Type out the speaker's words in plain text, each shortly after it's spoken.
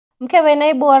Mkewe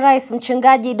Naibu wa Rais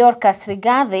Mchungaji Dorcas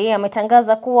Rigathi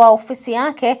ametangaza kuwa ofisi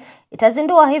yake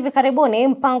itazindua hivi karibuni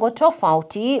mpango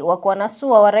tofauti wa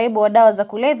kuwanasua waraibu wa dawa za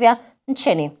kulevya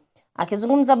nchini.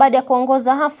 Akizungumza baada ya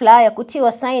kuongoza hafla ya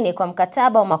kutiwa saini kwa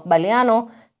mkataba wa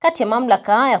makubaliano kati ya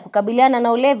mamlaka ya kukabiliana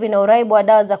na ulevi na uraibu wa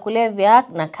dawa za kulevya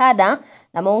na kada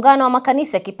na muungano wa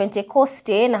makanisa ya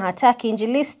Kipentekoste na hata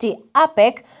Kiinjilisti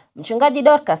APEC, Mchungaji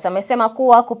Dorcas amesema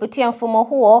kuwa kupitia mfumo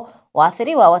huo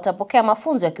waathiriwa watapokea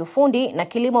mafunzo ya kiufundi na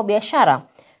kilimo biashara.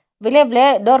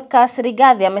 Vilevile, Dorcas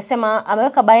Rigathi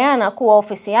ameweka bayana kuwa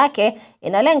ofisi yake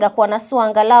inalenga kuwanasua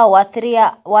angalau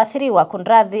waathiriwa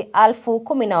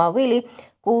 12,000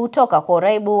 kutoka kwa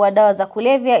uraibu wa dawa za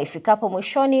kulevya ifikapo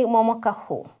mwishoni mwa mwaka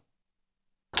huu.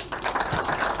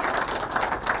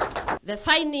 The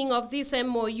signing of this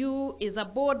MOU is a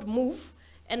bold move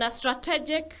and a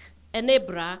strategic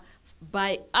enabler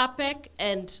by APEC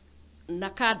and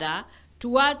NACADA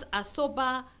towards a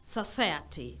sober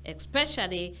society,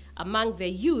 especially among the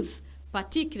youth,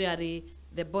 particularly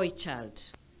the boy child.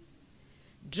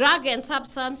 Drug and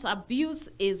substance abuse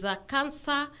is a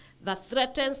cancer that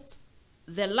threatens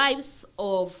the lives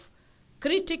of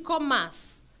critical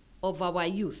mass of our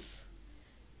youth.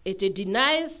 It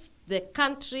denies the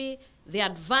country the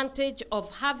advantage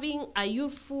of having a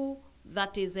youthful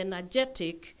that is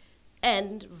energetic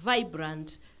and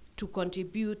vibrant to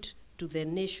contribute to the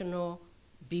national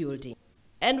building.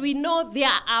 And we know they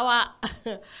are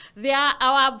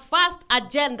our first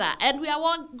agenda, and we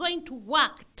are going to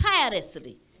work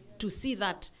tirelessly to see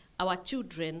that our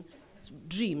children's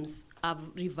dreams are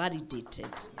revalidated.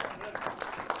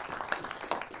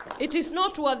 It is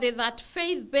noteworthy that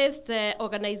faith-based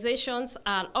organizations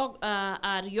are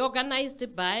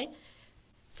reorganized by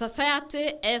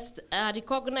society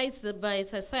recognized by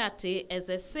society as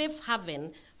a safe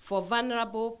haven for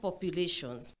vulnerable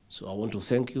populations. So I want to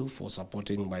thank you for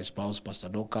supporting my spouse, Pastor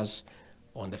Dorcas,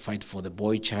 on the fight for the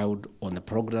boy child, on the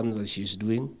programs that she's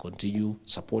doing. Continue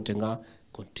supporting her,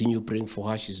 continue praying for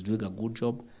her. She's doing a good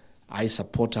job. I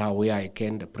support her where I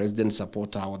can. The president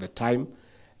supports her all the time.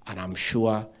 And I'm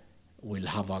sure we'll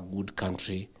have a good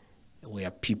country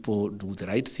where people do the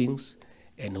right things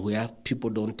and where people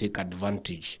don't take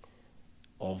advantage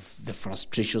of the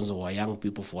frustrations of our young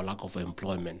people for lack of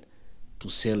employment to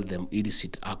sell them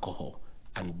illicit alcohol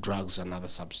and drugs and other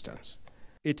substances.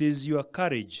 It is your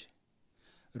courage,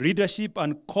 leadership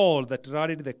and call that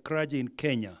rallied the clergy in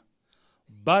Kenya,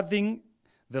 birthing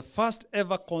the first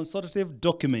ever consultative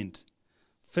document,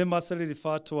 famously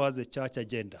referred to as the church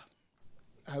agenda.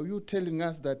 Are you telling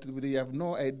us that they have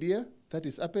no idea that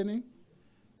is happening?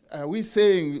 Are we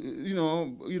saying,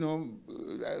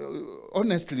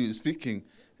 honestly speaking,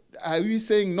 are we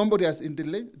saying nobody has in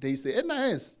delay? There is the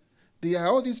NIS. There are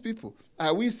all these people.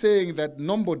 Are we saying that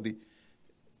nobody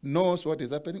knows what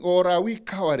is happening? Or are we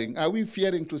cowering? Are we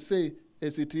fearing to say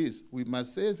as it is? We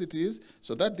must say as it is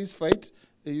so that this fight,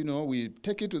 we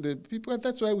take it to the people. And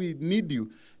that's why we need you,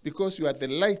 because you are the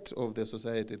light of the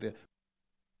society there.